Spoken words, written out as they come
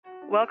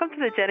Welcome to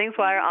the Jennings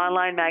Wire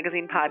Online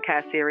Magazine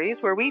podcast series,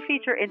 where we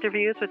feature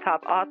interviews with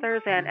top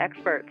authors and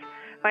experts.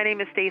 My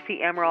name is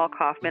Stacey Emerald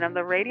Kaufman. I'm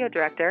the radio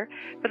director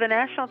for the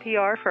national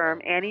PR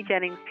firm Annie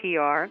Jennings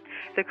PR,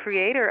 the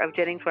creator of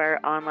Jennings Wire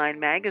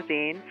Online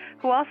Magazine,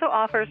 who also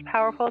offers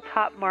powerful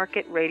top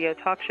market radio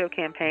talk show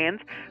campaigns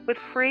with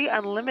free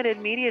unlimited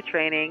media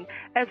training,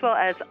 as well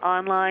as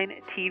online,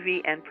 TV,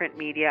 and print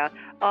media,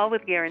 all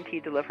with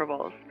guaranteed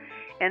deliverables.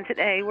 And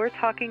today we're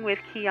talking with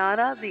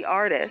Kiana, the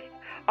artist,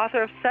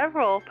 author of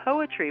several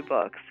poetry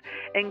books,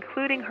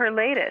 including her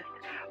latest,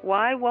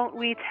 Why Won't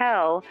We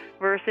Tell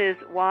versus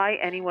Why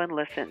Anyone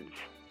Listens.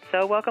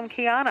 So welcome,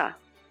 Kiana.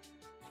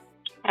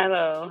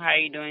 Hello, how are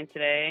you doing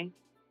today?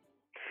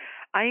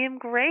 I am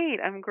great.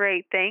 I'm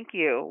great. Thank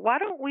you. Why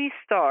don't we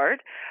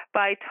start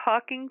by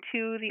talking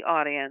to the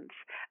audience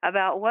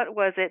about what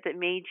was it that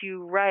made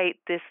you write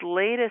this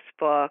latest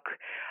book,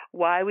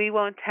 Why We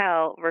Won't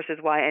Tell versus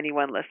Why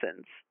Anyone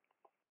Listens?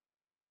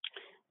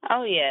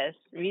 Oh, yes.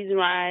 Reason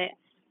why.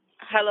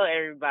 Hello,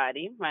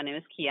 everybody. My name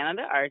is Kiana,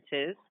 the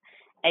artist.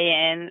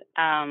 And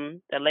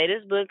the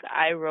latest book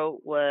I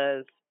wrote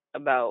was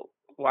about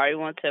why we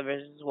want to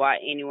versus why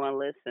anyone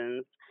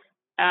listens.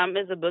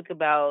 It's a book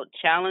about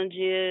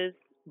challenges,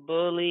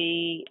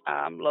 bully,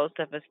 low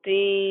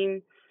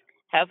self-esteem,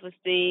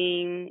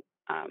 self-esteem.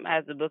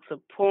 Has the books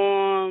of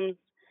poems.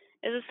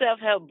 It's a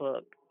self-help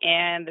book.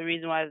 And the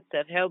reason why it's a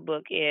self-help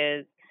book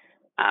is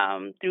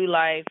through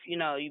life,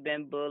 you've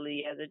been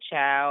bullied as a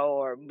child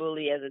or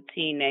bullied as a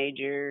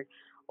teenager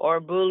or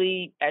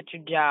bullied at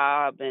your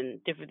job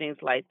and different things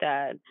like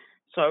that.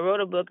 So I wrote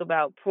a book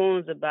about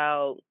poems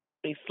about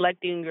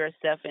reflecting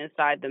yourself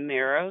inside the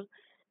mirror,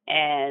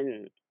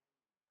 and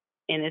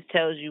it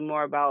tells you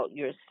more about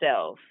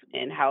yourself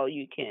and how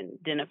you can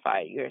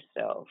identify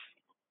yourself.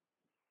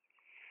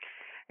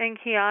 And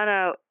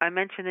Kiana, I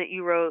mentioned that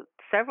you wrote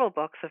several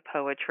books of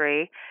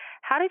poetry.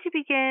 How did you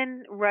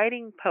begin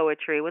writing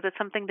poetry? Was it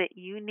something that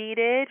you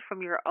needed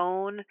from your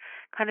own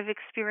kind of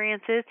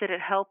experiences? Did it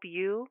help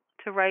you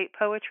to write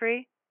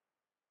poetry?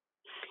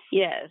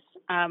 Yes,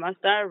 I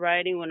started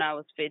writing when I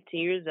was 15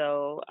 years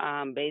old,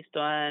 based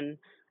on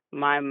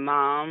my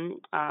mom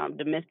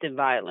domestic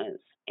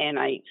violence, and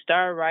I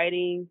started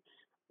writing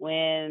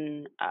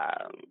when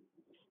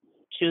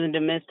she was in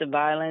domestic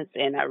violence,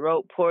 and I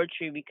wrote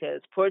poetry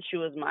because poetry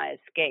was my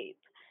escape,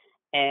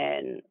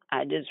 and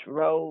I just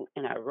wrote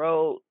and I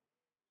wrote.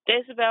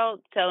 It's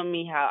about telling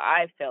me how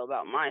I felt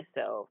about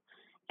myself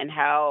and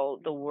how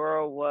the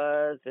world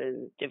was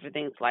and different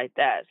things like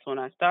that. So when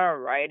I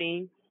started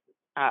writing,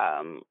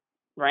 um,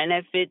 right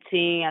at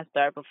 15, I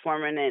started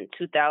performing in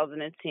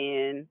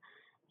 2010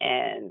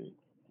 and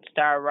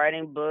started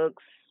writing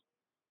books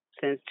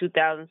since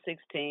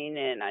 2016.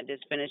 And I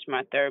just finished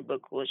my third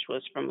book, which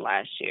was from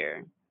last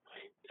year.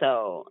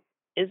 So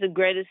it's a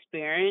great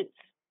experience,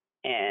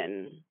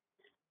 and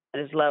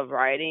I just love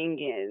writing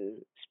and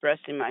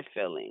expressing my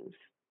feelings.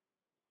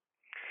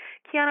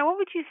 Kiana, what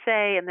would you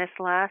say in this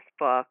last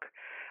book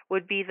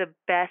would be the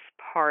best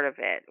part of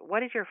it?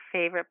 What is your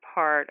favorite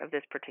part of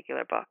this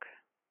particular book?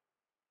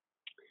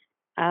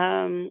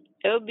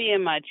 It'll be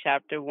in my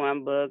chapter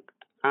one book,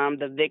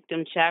 the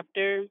victim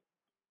chapter.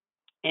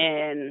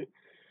 And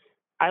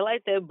I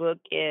like that book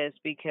is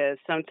because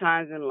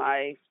sometimes in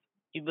life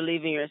you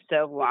believe in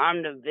yourself, well,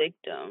 I'm the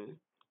victim.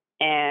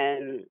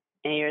 And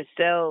in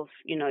yourself,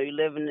 you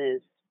live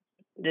in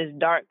this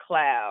dark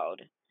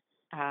cloud.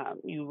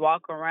 You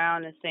walk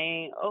around and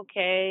saying,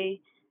 okay,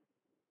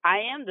 I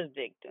am the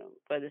victim,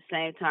 but at the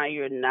same time,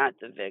 you're not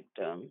the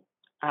victim.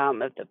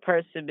 If the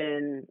person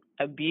been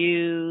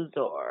abused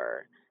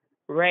or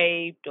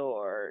raped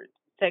or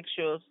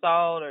sexual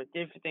assault or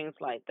different things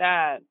like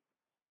that,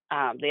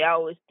 they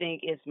always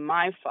think it's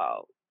my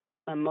fault,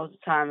 and most of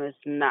the time it's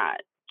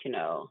not. You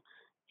know,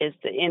 it's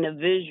the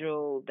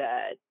individual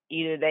that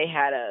either they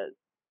had a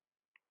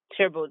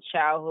terrible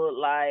childhood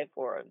life,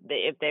 or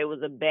if they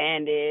was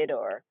abandoned,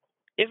 or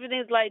different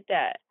things like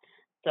that.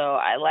 So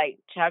I like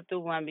chapter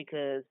one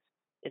because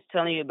it's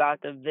telling you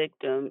about the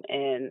victim,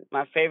 and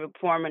my favorite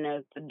poem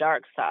is the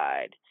dark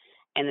side.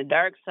 And the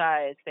dark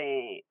side is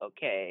saying,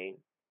 okay,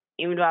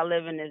 even though I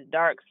live in this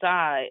dark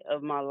side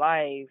of my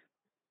life,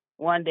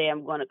 one day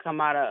I'm going to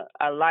come out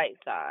a light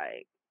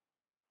side.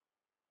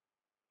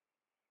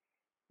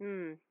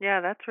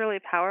 Yeah, that's really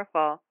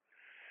powerful.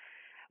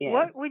 Yeah.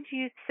 What would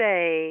you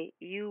say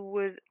you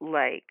would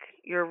like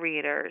your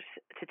readers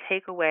to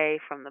take away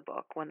from the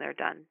book when they're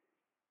done?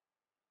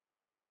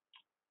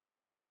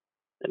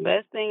 The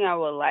best thing I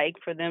would like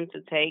for them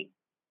to take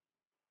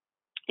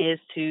is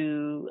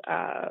to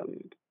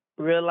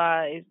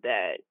realize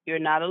that you're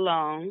not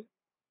alone,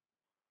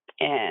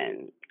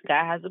 and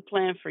God has a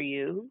plan for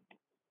you,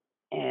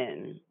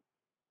 and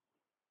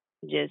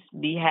just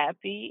be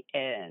happy,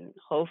 and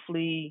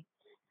hopefully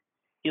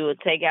you will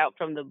take out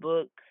from the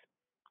book,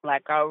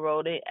 like I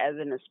wrote it, as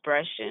an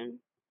expression,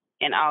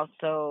 and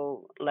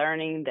also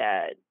learning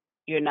that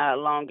you're not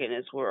alone in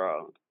this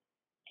world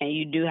and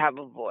you do have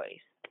a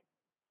voice.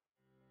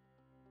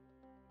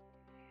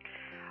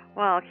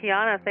 Well,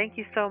 Kiana, thank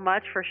you so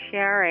much for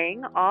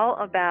sharing all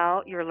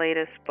about your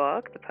latest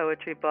book, the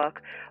poetry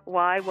book,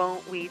 Why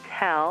Won't We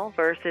Tell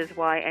versus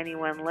Why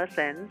Anyone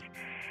Listens.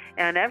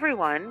 And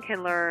everyone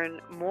can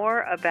learn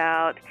more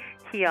about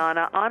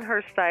Kiana on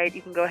her site.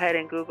 You can go ahead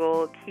and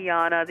Google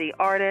Kiana the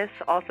Artist.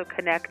 Also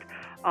connect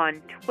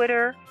on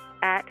Twitter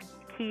at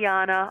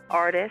Kiana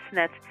Artist, and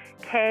that's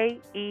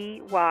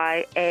Keyana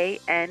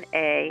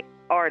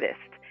Artist,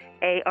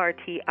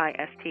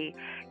 Artist,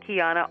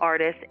 Kiana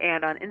Artist.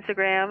 And on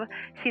Instagram,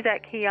 she's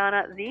at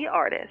Kiana the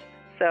Artist.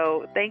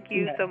 So thank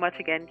you so much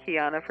again,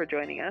 Kiana, for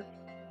joining us.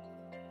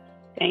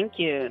 Thank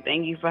you.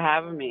 Thank you for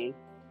having me.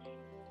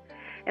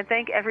 And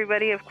thank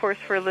everybody, of course,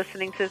 for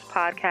listening to this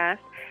podcast.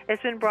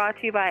 It's been brought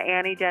to you by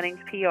Annie Jennings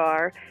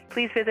PR.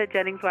 Please visit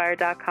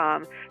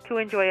JenningsWire.com to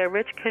enjoy a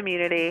rich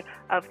community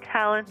of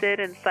talented,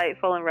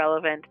 insightful, and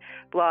relevant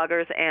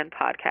bloggers and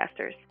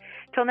podcasters.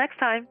 Till next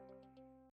time.